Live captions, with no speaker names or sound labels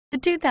The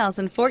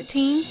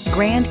 2014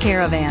 Grand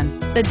Caravan.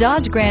 The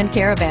Dodge Grand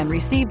Caravan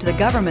received the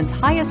government's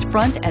highest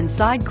front and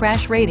side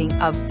crash rating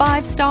of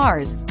 5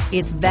 stars.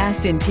 Its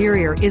vast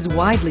interior is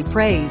widely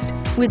praised,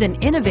 with an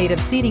innovative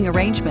seating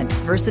arrangement,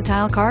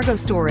 versatile cargo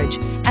storage,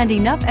 and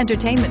enough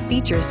entertainment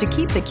features to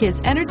keep the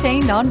kids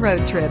entertained on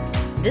road trips.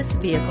 This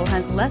vehicle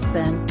has less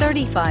than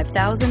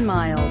 35,000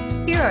 miles.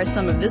 Here are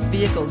some of this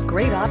vehicle's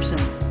great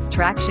options: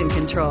 traction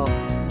control,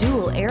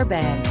 dual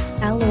airbags,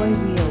 alloy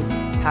wheels,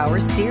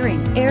 power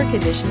steering, air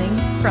conditioning,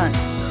 front,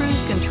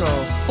 cruise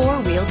control,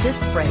 4-wheel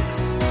disc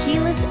brakes,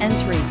 keyless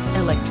entry,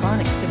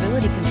 electronic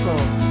stability control,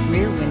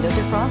 rear window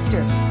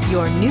defroster.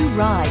 Your new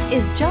ride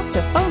is just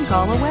a phone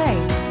call away.